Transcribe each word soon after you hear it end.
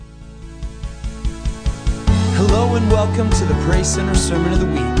Hello and welcome to the Praise Center Sermon of the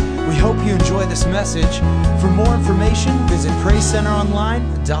Week. We hope you enjoy this message. For more information, visit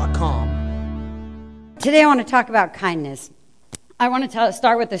PraiseCenterOnline.com. Today I want to talk about kindness. I want to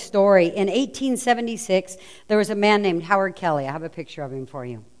start with a story. In 1876, there was a man named Howard Kelly. I have a picture of him for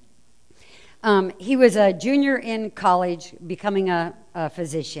you. He was a junior in college, becoming a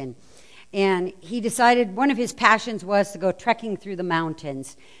physician. And he decided one of his passions was to go trekking through the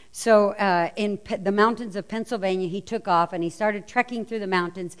mountains. So in the mountains of Pennsylvania, he took off and he started trekking through the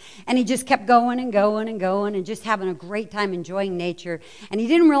mountains. And he just kept going and going and going and just having a great time enjoying nature. And he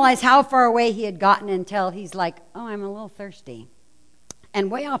didn't realize how far away he had gotten until he's like, oh, I'm a little thirsty. And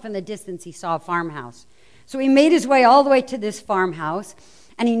way off in the distance, he saw a farmhouse. So he made his way all the way to this farmhouse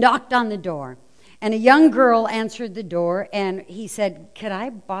and he knocked on the door. And a young girl answered the door, and he said, could I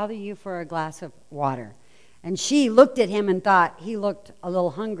bother you for a glass of water? And she looked at him and thought he looked a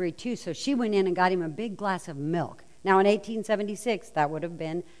little hungry too, so she went in and got him a big glass of milk. Now, in 1876, that would have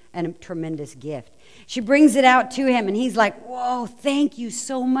been a tremendous gift. She brings it out to him, and he's like, whoa, thank you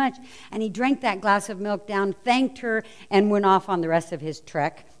so much. And he drank that glass of milk down, thanked her, and went off on the rest of his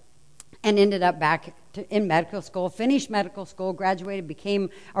trek, and ended up back in medical school, finished medical school, graduated, became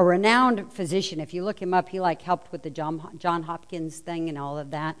a renowned physician. If you look him up, he helped with the John Hopkins thing and all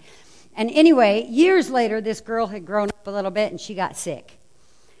of that. And anyway, years later, this girl had grown up a little bit and she got sick.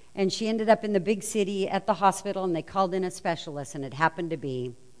 And she ended up in the big city at the hospital, and they called in a specialist, and it happened to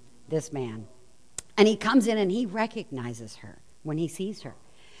be this man. And he comes in and he recognizes her when he sees her.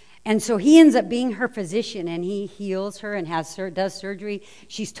 And so he ends up being her physician, and he heals her and does surgery.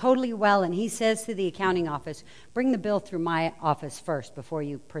 She's totally well, and he says to the accounting office, bring the bill through my office first before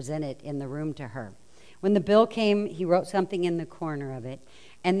you present it in the room to her. When the bill came, he wrote something in the corner of it,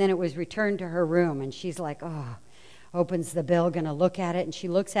 and then it was returned to her room, and she's like, oh, opens the bill, going to look at it, and she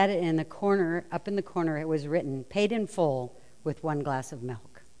looks at it, and in the corner, up in the corner, it was written, paid in full with 1 glass of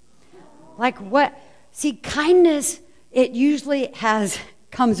milk. Like what? See, kindness, it usually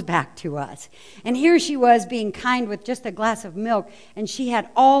comes back to us. And here she was being kind with just a glass of milk, and she had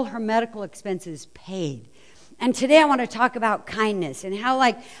all her medical expenses paid. And today I want to talk about kindness and how,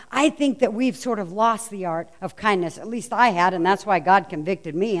 I think that we've sort of lost the art of kindness. At least I had, and that's why God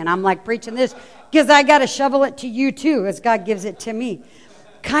convicted me. And I'm preaching this because I got to shovel it to you too, as God gives it to me.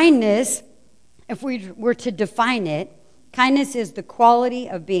 Kindness, if we were to define it, kindness is the quality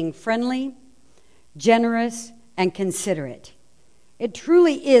of being friendly, generous, and considerate. It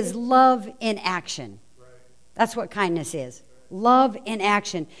truly is love in action. That's what kindness is. Love in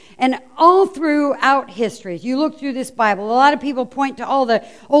action. And all throughout history, as you look through this Bible, a lot of people point to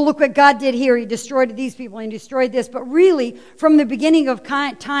look what God did here. He destroyed these people and he destroyed this. But really, from the beginning of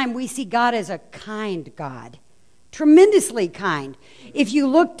time, we see God as a kind God. Tremendously kind. If you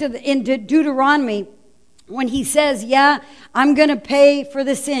look into Deuteronomy, when he says, I'm going to pay for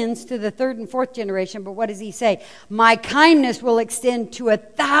the sins to the 3rd and 4th generation, but what does he say? My kindness will extend to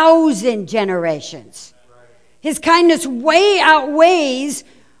 1,000 generations. His kindness way outweighs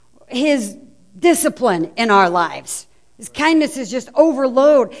his discipline in our lives. His kindness is just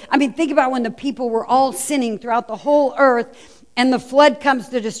overload. Think about when the people were all sinning throughout the whole earth, and the flood comes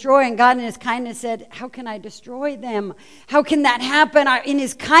to destroy, and God in his kindness said, how can I destroy them? How can that happen? In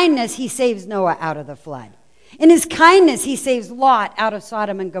his kindness, he saves Noah out of the flood. In his kindness, he saves Lot out of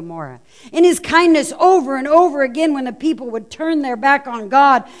Sodom and Gomorrah. In his kindness, over and over again, when the people would turn their back on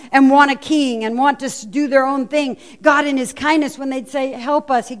God and want a king and want to do their own thing, God in his kindness, when they'd say,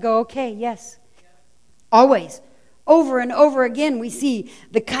 help us, he'd go, okay, yes. Always. Over and over again, we see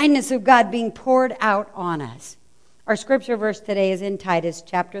the kindness of God being poured out on us. Our scripture verse today is in Titus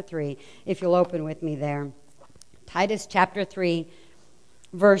chapter 3, if you'll open with me there. Titus chapter 3.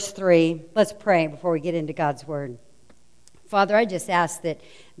 Verse 3, let's pray before we get into God's word. Father, I just ask that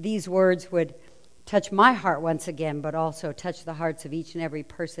these words would touch my heart once again, but also touch the hearts of each and every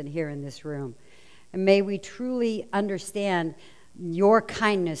person here in this room. And may we truly understand your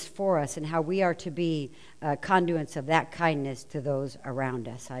kindness for us and how we are to be conduits of that kindness to those around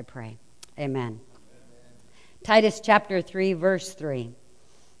us, I pray. Amen. Titus chapter 3, verse 3.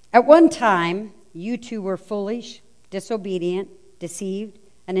 At one time, you two were foolish, disobedient, deceived,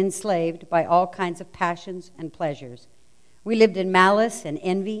 and enslaved by all kinds of passions and pleasures. We lived in malice and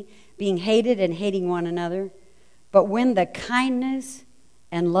envy, being hated and hating one another. But when the kindness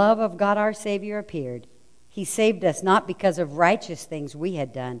and love of God our Savior appeared, he saved us not because of righteous things we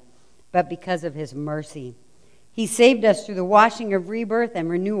had done, but because of his mercy. He saved us through the washing of rebirth and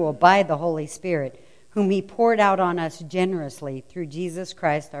renewal by the Holy Spirit, whom he poured out on us generously through Jesus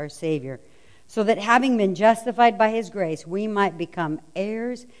Christ our Savior, so that having been justified by his grace, we might become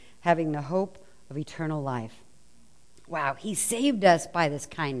heirs, having the hope of eternal life. Wow, he saved us by this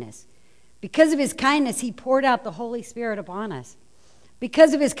kindness. Because of his kindness, he poured out the Holy Spirit upon us.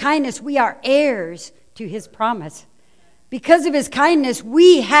 Because of his kindness, we are heirs to his promise. Because of his kindness,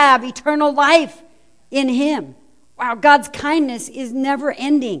 we have eternal life in him. Wow, God's kindness is never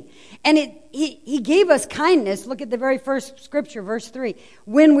ending. And he gave us kindness. Look at the very first scripture, verse 3.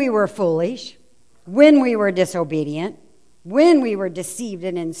 When we were foolish, when we were disobedient, when we were deceived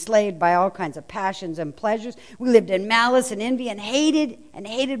and enslaved by all kinds of passions and pleasures, we lived in malice and envy and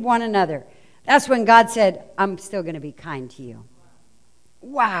hated one another. That's when God said, I'm still going to be kind to you.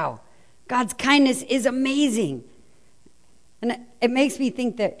 Wow, God's kindness is amazing. And it makes me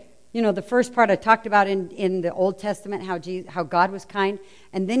think that, the first part I talked about in the Old Testament, how God was kind,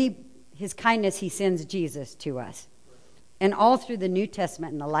 and then his kindness, he sends Jesus to us. And all through the New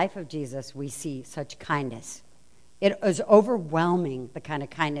Testament and the life of Jesus, we see such kindness. It is overwhelming, the kind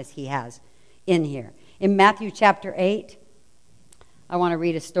of kindness he has in here. In Matthew chapter 8, I want to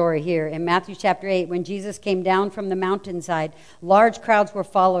read a story here. In Matthew chapter 8, when Jesus came down from the mountainside, large crowds were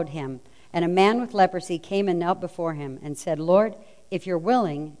followed him. And a man with leprosy came and knelt before him and said, Lord, if you're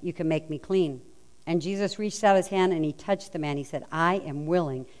willing, you can make me clean. And Jesus reached out his hand and he touched the man. He said, I am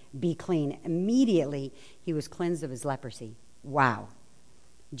willing, be clean. Immediately, he was cleansed of his leprosy. Wow.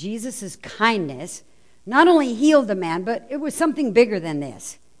 Jesus' kindness not only healed the man, but it was something bigger than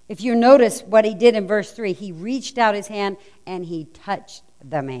this. If you notice what he did in verse 3, he reached out his hand and he touched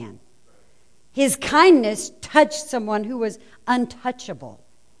the man. His kindness touched someone who was untouchable.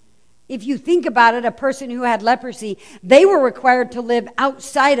 If you think about it, a person who had leprosy, they were required to live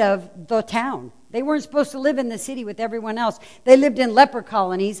outside of the town. They weren't supposed to live in the city with everyone else. They lived in leper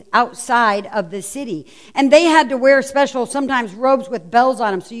colonies outside of the city. And they had to wear special, sometimes robes with bells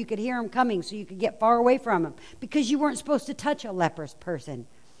on them so you could hear them coming, so you could get far away from them, because you weren't supposed to touch a leprous person.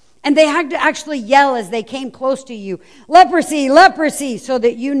 And they had to actually yell as they came close to you, leprosy, leprosy, so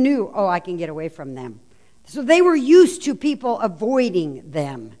that you knew, I can get away from them. So they were used to people avoiding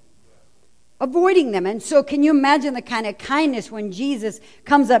them. And so can you imagine the kind of kindness when Jesus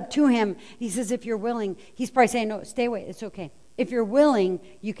comes up to him? He says, if you're willing, he's probably saying, no, stay away. It's okay. If you're willing,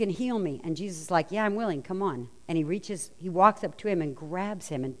 you can heal me. And Jesus is like, yeah, I'm willing. Come on. And he walks up to him and grabs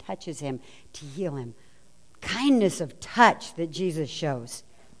him and touches him to heal him. Kindness of touch that Jesus shows.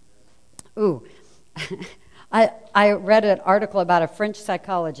 Ooh, I read an article about a French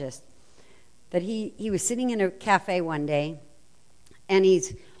psychologist that he was sitting in a cafe one day and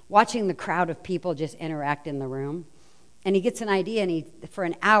he's watching the crowd of people just interact in the room. And he gets an idea, and for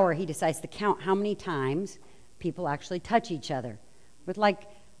an hour, he decides to count how many times people actually touch each other with like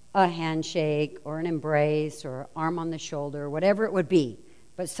a handshake or an embrace or arm on the shoulder, whatever it would be,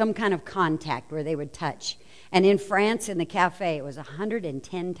 but some kind of contact where they would touch. And in France, in the cafe, it was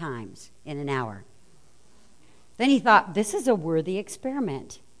 110 times in an hour. Then he thought, this is a worthy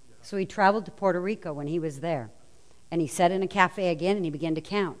experiment. So he traveled to Puerto Rico when he was there. And he sat in a cafe again and he began to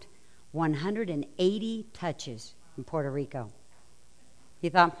count 180 touches in Puerto Rico. He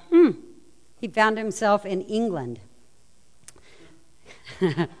thought, he found himself in England.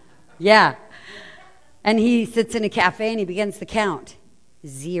 Yeah. And he sits in a cafe and he begins to count.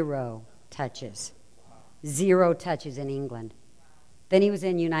 0 touches. 0 touches in England. Then he was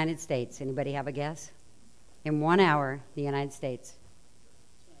in the United States. Anybody have a guess? In 1 hour, the United States.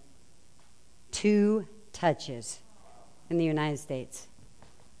 2 touches. In the United States.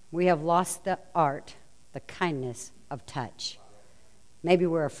 We have lost the art, the kindness of touch. Maybe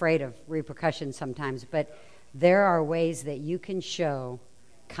we're afraid of repercussions sometimes, but there are ways that you can show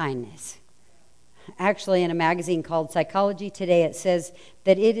kindness. Actually, in a magazine called Psychology Today, it says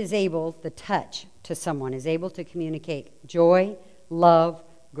that the touch to someone is able to communicate joy, love,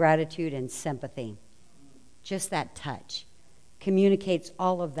 gratitude, and sympathy. Just that touch communicates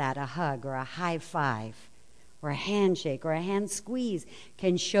all of that. A hug or a high five, or a handshake, or a hand squeeze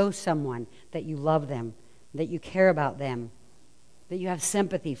can show someone that you love them, that you care about them, that you have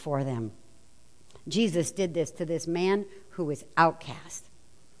sympathy for them. Jesus did this to this man who was outcast.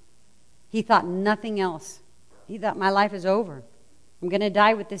 He thought nothing else. He thought, my life is over. I'm going to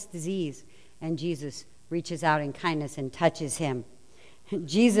die with this disease. And Jesus reaches out in kindness and touches him.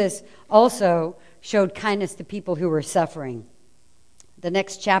 Jesus also showed kindness to people who were suffering. The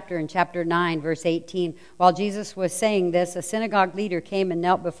next chapter, in chapter 9, verse 18, while Jesus was saying this, a synagogue leader came and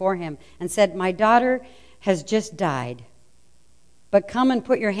knelt before him and said, my daughter has just died, but come and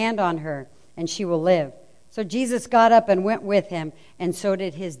put your hand on her, and she will live. So Jesus got up and went with him, and so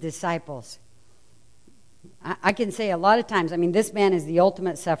did his disciples. I can say a lot of times, this man is the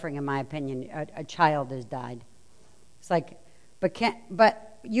ultimate suffering, in my opinion. A child has died. It's like,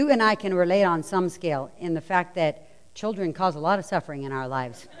 but you and I can relate on some scale in the fact that Children cause a lot of suffering in our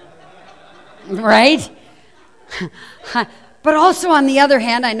lives. Right? But also on the other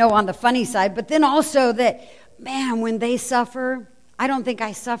hand, I know on the funny side, but then also that, man, when they suffer, I don't think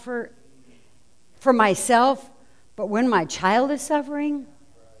I suffer for myself, but when my child is suffering,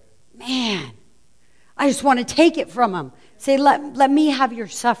 man, I just want to take it from them. Say, let me have your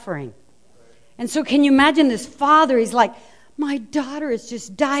suffering. And so can you imagine this father? He's like, my daughter has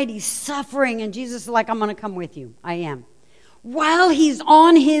just died. He's suffering. And Jesus is like, I'm going to come with you. I am. While he's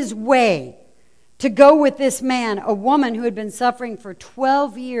on his way to go with this man, a woman who had been suffering for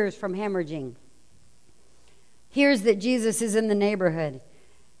 12 years from hemorrhaging, hears that Jesus is in the neighborhood.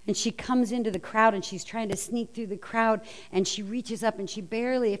 And she comes into the crowd and she's trying to sneak through the crowd. And she reaches up and she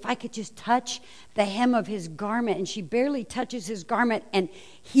barely, if I could just touch the hem of his garment. And she barely touches his garment, and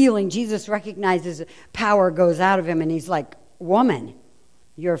healing. Jesus recognizes power goes out of him. And he's like, woman,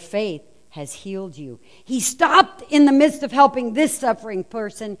 your faith has healed you. He stopped in the midst of helping this suffering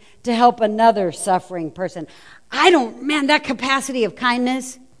person to help another suffering person. Man, that capacity of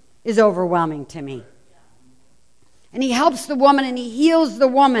kindness is overwhelming to me. And he helps the woman and he heals the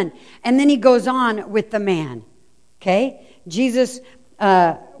woman. And then he goes on with the man. Okay?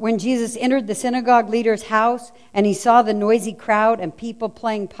 When Jesus entered the synagogue leader's house and he saw the noisy crowd and people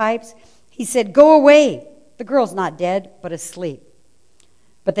playing pipes, he said, go away. The girl's not dead, but asleep.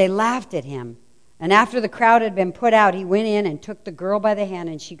 But they laughed at him. And after the crowd had been put out, he went in and took the girl by the hand,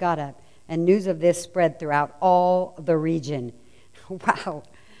 and she got up. And news of this spread throughout all the region. Wow.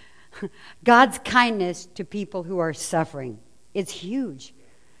 God's kindness to people who are suffering. It's huge.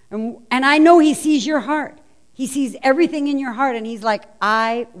 And I know he sees your heart. He sees everything in your heart. And he's like,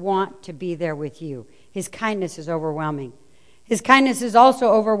 I want to be there with you. His kindness is overwhelming. His kindness is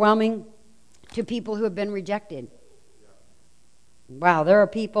also overwhelming to people who have been rejected. Wow, there are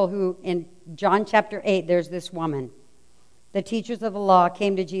people who, in John chapter 8, there's this woman. The teachers of the law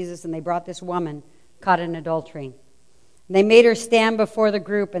came to Jesus and they brought this woman caught in adultery. They made her stand before the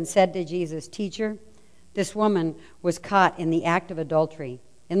group and said to Jesus, Teacher, this woman was caught in the act of adultery.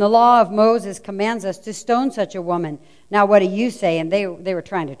 And the law of Moses commands us to stone such a woman. Now what do you say? And they were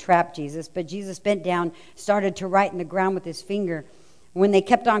trying to trap Jesus, but Jesus bent down, started to write in the ground with his finger. When they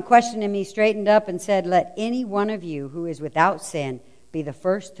kept on questioning him, he straightened up and said, Let any one of you who is without sin be the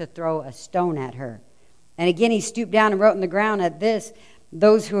first to throw a stone at her. And again he stooped down and wrote in the ground. At this,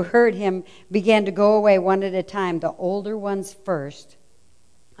 those who heard him began to go away one at a time, the older ones first,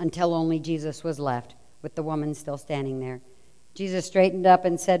 until only Jesus was left, with the woman still standing there. Jesus straightened up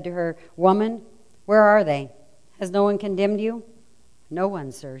and said to her, Woman, where are they? Has no one condemned you? No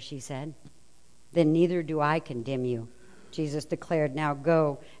one, sir, she said. Then neither do I condemn you, Jesus declared. Now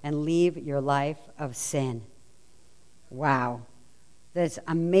go and leave your life of sin. Wow. This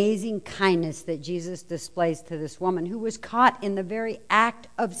amazing kindness that Jesus displays to this woman who was caught in the very act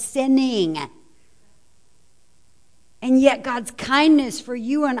of sinning. And yet God's kindness for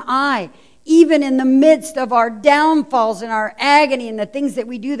you and I, even in the midst of our downfalls and our agony and the things that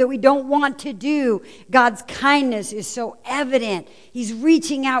we do that we don't want to do, God's kindness is so evident. He's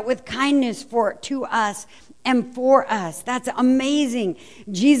reaching out with kindness to us and for us. That's amazing.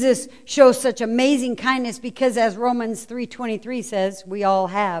 Jesus shows such amazing kindness because, as Romans 3:23 says, we all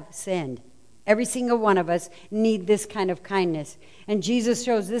have sinned. Every single one of us need this kind of kindness. And Jesus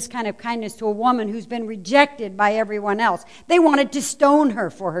shows this kind of kindness to a woman who's been rejected by everyone else. They wanted to stone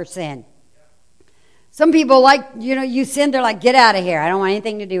her for her sin. Some people you sin, they're like, get out of here. I don't want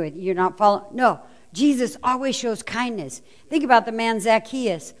anything to do with it. You're not following. No, Jesus always shows kindness. Think about the man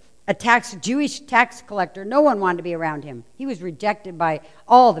Zacchaeus, a Jewish tax collector. No one wanted to be around him. He was rejected by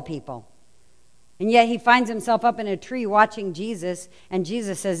all the people. And yet he finds himself up in a tree watching Jesus, and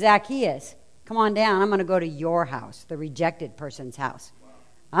Jesus says, Zacchaeus, come on down. I'm going to go to your house, the rejected person's house.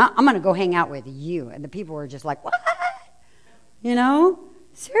 I'm going to go hang out with you. And the people were just like, what?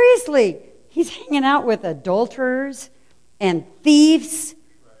 Seriously. He's hanging out with adulterers and thieves.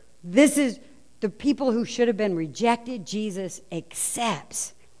 This is the people who should have been rejected. Jesus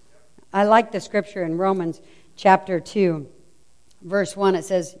accepts. I like the scripture in Romans chapter 2, verse 1. It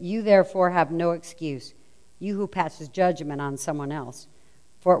says, You therefore have no excuse, you who passes judgment on someone else.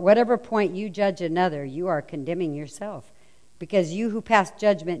 For at whatever point you judge another, you are condemning yourself, because you who pass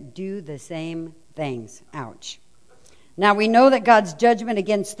judgment do the same things. Ouch. Now we know that God's judgment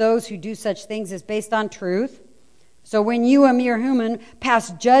against those who do such things is based on truth. So when you, a mere human, pass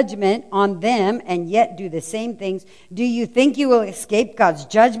judgment on them and yet do the same things, do you think you will escape God's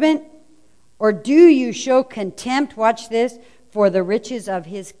judgment? Or do you show contempt, watch this, for the riches of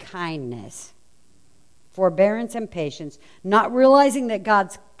his kindness, forbearance and patience, not realizing that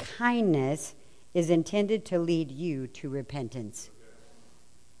God's kindness is intended to lead you to repentance.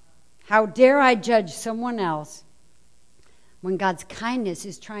 How dare I judge someone else when God's kindness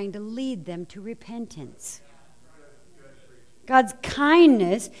is trying to lead them to repentance? God's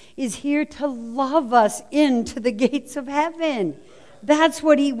kindness is here to love us into the gates of heaven. That's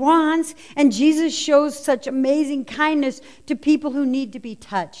what he wants. And Jesus shows such amazing kindness to people who need to be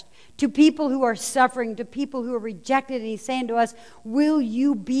touched, to people who are suffering, to people who are rejected. And he's saying to us, will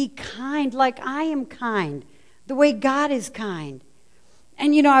you be kind like I am kind, the way God is kind?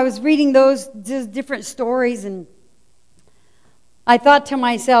 And, I was reading those different stories, and I thought to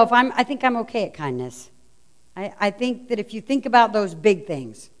myself, I think I'm okay at kindness. I think that if you think about those big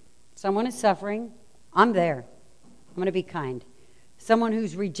things, someone is suffering, I'm there. I'm going to be kind. Someone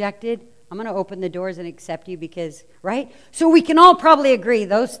who's rejected, I'm going to open the doors and accept you because, right? So we can all probably agree,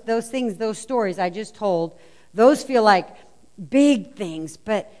 those things, those stories I just told, those feel like big things.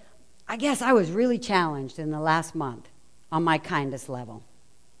 But I guess I was really challenged in the last month on my kindness level.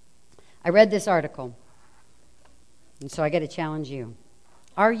 I read this article, and so I got to challenge you.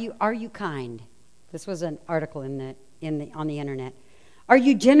 Are you kind? This was an article on the internet. Are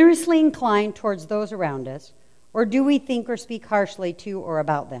you generously inclined towards those around us, or do we think or speak harshly to or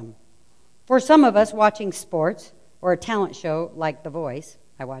about them? For some of us, watching sports or a talent show like The Voice,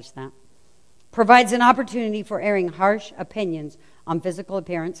 I watched that, provides an opportunity for airing harsh opinions on physical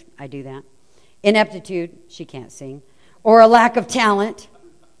appearance, I do that, ineptitude, she can't sing, or a lack of talent.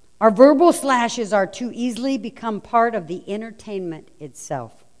 Our verbal slashes are too easily become part of the entertainment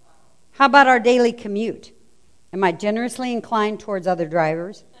itself. How about our daily commute? Am I generously inclined towards other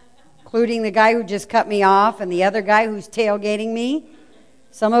drivers, including the guy who just cut me off and the other guy who's tailgating me?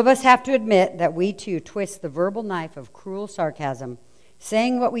 Some of us have to admit that we too twist the verbal knife of cruel sarcasm,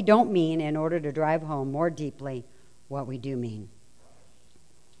 saying what we don't mean in order to drive home more deeply what we do mean.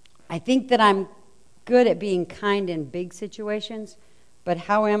 I think that I'm good at being kind in big situations, but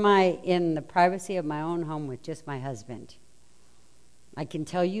how am I in the privacy of my own home with just my husband? I can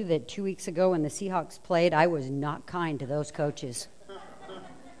tell you that 2 weeks ago when the Seahawks played, I was not kind to those coaches.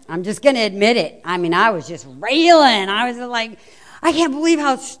 I'm just going to admit it. I was just railing. I was like, I can't believe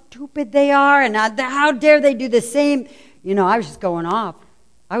how stupid they are, and how dare they do the same. I was just going off.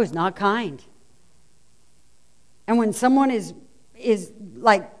 I was not kind. And when someone is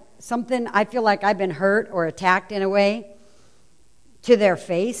like something, I feel like I've been hurt or attacked in a way, to their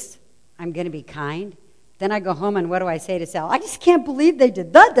face, I'm going to be kind. Then I go home, and what do I say to Sal? I just can't believe they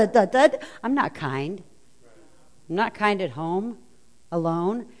did that. I'm not kind. I'm not kind at home,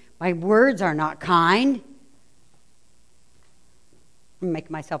 alone. My words are not kind. I'm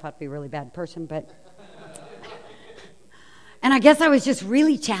making myself out to be a really bad person, but... And I guess I was just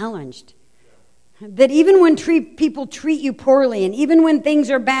really challenged. That even when people treat you poorly, and even when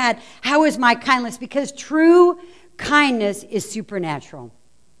things are bad, how is my kindness? Because true kindness is supernatural.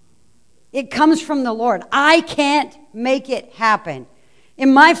 It comes from the Lord. I can't make it happen.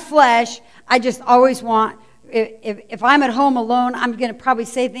 In my flesh, I just always want, if I'm at home alone, I'm going to probably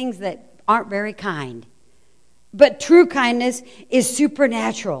say things that aren't very kind. But true kindness is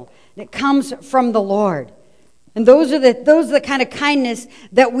supernatural. It comes from the Lord. And those are the kind of kindness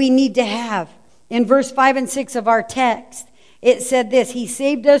that we need to have. In verse 5 and 6 of our text, it said this: He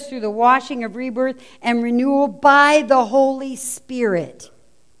saved us through the washing of rebirth and renewal by the Holy Spirit.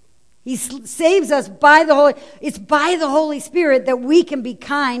 He saves us by the Holy... It's by the Holy Spirit that we can be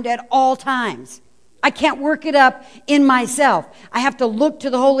kind at all times. I can't work it up in myself. I have to look to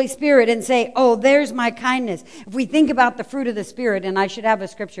the Holy Spirit and say, oh, there's my kindness. If we think about the fruit of the Spirit, and I should have a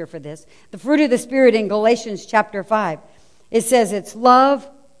scripture for this, the fruit of the Spirit in Galatians chapter 5, it says it's love.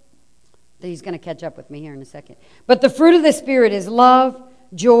 He's going to catch up with me here in a second. But the fruit of the Spirit is love,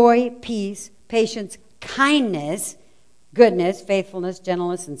 joy, peace, patience, kindness, goodness, faithfulness,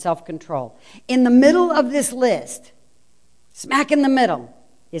 gentleness, and self-control. In the middle of this list, smack in the middle,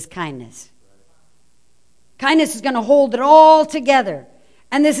 is kindness. Kindness is going to hold it all together.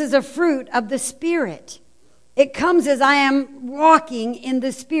 And this is a fruit of the Spirit. It comes as I am walking in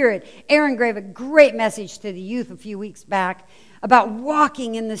the Spirit. Aaron gave a great message to the youth a few weeks back about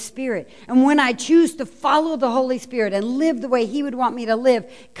walking in the Spirit. And when I choose to follow the Holy Spirit and live the way He would want me to live,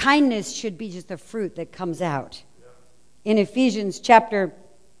 kindness should be just a fruit that comes out. In Ephesians chapter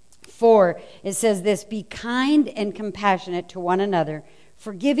 4, it says this: Be kind and compassionate to one another,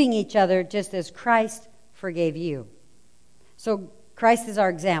 forgiving each other just as Christ forgave you. So Christ is our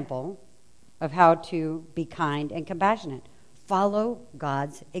example of how to be kind and compassionate. Follow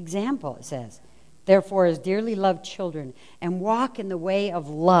God's example, it says. Therefore, as dearly loved children, and walk in the way of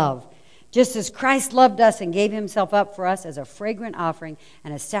love, just as Christ loved us and gave himself up for us as a fragrant offering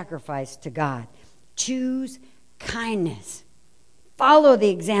and a sacrifice to God. Choose kindness. Follow the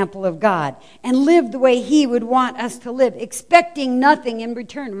example of God and live the way he would want us to live, expecting nothing in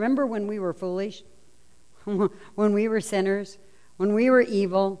return. Remember when we were foolish? When we were sinners? When we were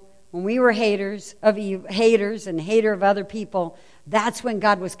evil? When we were haters and hater of other people? That's when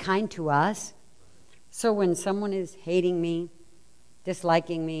God was kind to us. So when someone is hating me,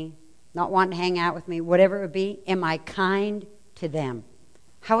 disliking me, not wanting to hang out with me, whatever it would be, am I kind to them?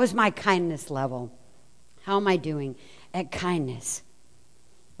 How is my kindness level? How am I doing at kindness?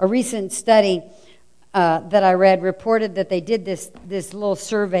 A recent study that I read reported that they did this little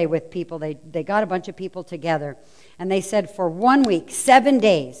survey with people. They got a bunch of people together, and they said for 1 week, 7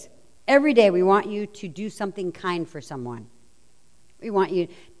 days, every day we want you to do something kind for someone. We want you,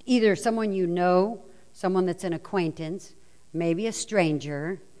 either someone you know, someone that's an acquaintance, maybe a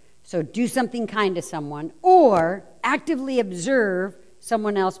stranger. So do something kind to someone, or actively observe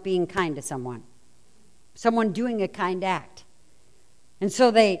someone else being kind to someone doing a kind act. And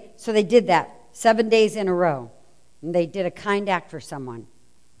so they did that 7 days in a row. And they did a kind act for someone,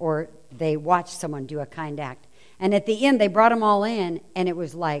 or they watched someone do a kind act. And at the end, they brought them all in, and it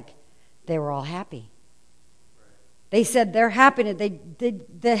was like they were all happy. They said their happiness,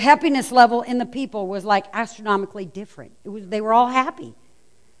 the happiness level in the people was like astronomically different. They were all happy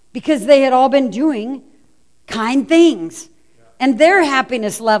because they had all been doing kind things, and their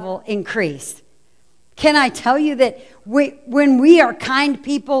happiness level increased. Can I tell you that when we are kind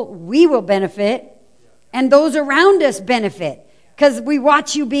people, we will benefit, and those around us benefit, because we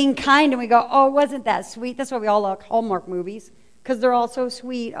watch you being kind and we go, oh, wasn't that sweet? That's why we all like Hallmark movies, because they're all so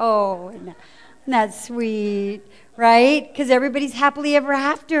sweet. Oh, isn't that sweet, right? Because everybody's happily ever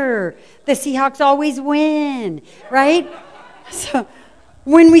after. The Seahawks always win, right? So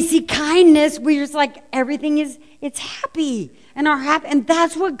when we see kindness, we're just like, it's happy. And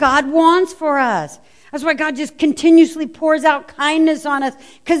that's what God wants for us. That's why God just continuously pours out kindness on us,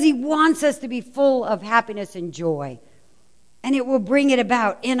 because he wants us to be full of happiness and joy. And it will bring it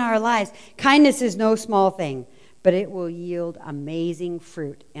about in our lives. Kindness is no small thing, but it will yield amazing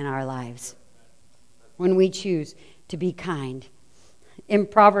fruit in our lives when we choose to be kind. In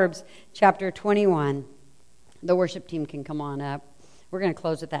Proverbs chapter 21, the worship team can come on up. We're going to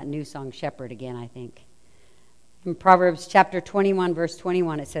close with that new song, Shepherd, again, I think. In Proverbs chapter 21, verse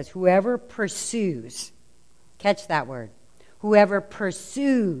 21, it says, whoever pursues, catch that word, whoever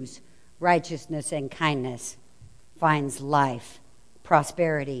pursues righteousness and kindness finds life,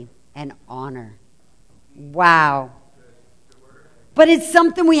 prosperity, and honor. Wow. But it's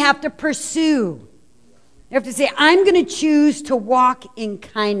something we have to pursue. You have to say, I'm going to choose to walk in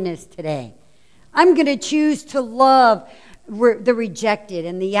kindness today. I'm going to choose to love the rejected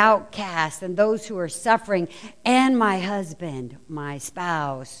and the outcast and those who are suffering, and my husband, my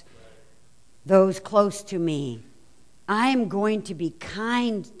spouse, those close to me. I'm going to be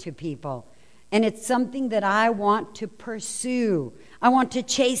kind to people. And it's something that I want to pursue. I want to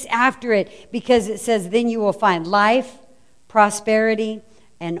chase after it, because it says, then you will find life, prosperity,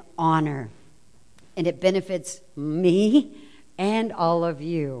 and honor. And it benefits me and all of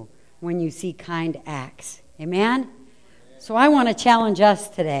you when you see kind acts. Amen? So I want to challenge us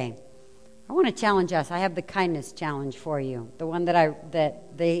today. I want to challenge us. I have the kindness challenge for you, the one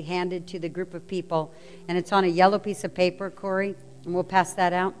that they handed to the group of people, and it's on a yellow piece of paper, Corey, and we'll pass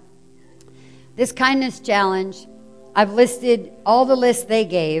that out. This kindness challenge, I've listed all the lists they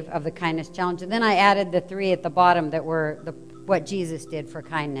gave of the kindness challenge, and then I added the 3 at the bottom that were what Jesus did for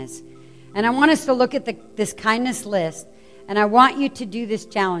kindness. And I want us to look at this kindness list, and I want you to do this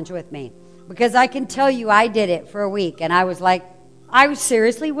challenge with me. Because I can tell you I did it for a week, and I was like, I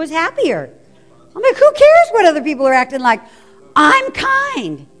seriously was happier. I'm like, who cares what other people are acting like? I'm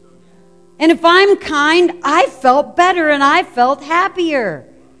kind. And if I'm kind, I felt better and I felt happier.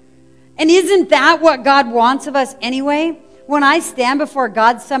 And isn't that what God wants of us anyway? When I stand before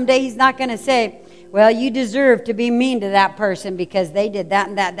God someday, he's not going to say, well, you deserve to be mean to that person because they did that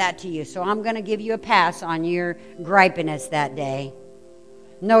and that to you. So I'm going to give you a pass on your gripiness that day.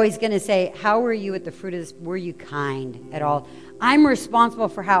 No, he's going to say, how were you at the fruit of this? Were you kind at all? I'm responsible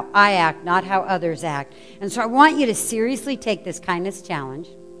for how I act, not how others act. And so I want you to seriously take this kindness challenge.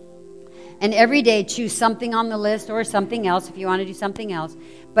 And every day choose something on the list or something else if you want to do something else.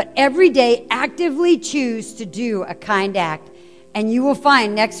 But every day actively choose to do a kind act. And you will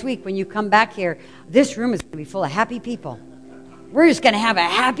find next week when you come back here, this room is going to be full of happy people. We're just going to have a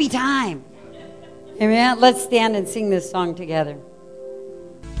happy time. Amen. Let's stand and sing this song together.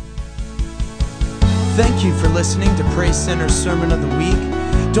 Thank you for listening to Praise Center's Sermon of the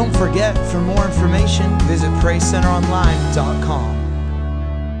Week. Don't forget, for more information, visit PraiseCenterOnline.com.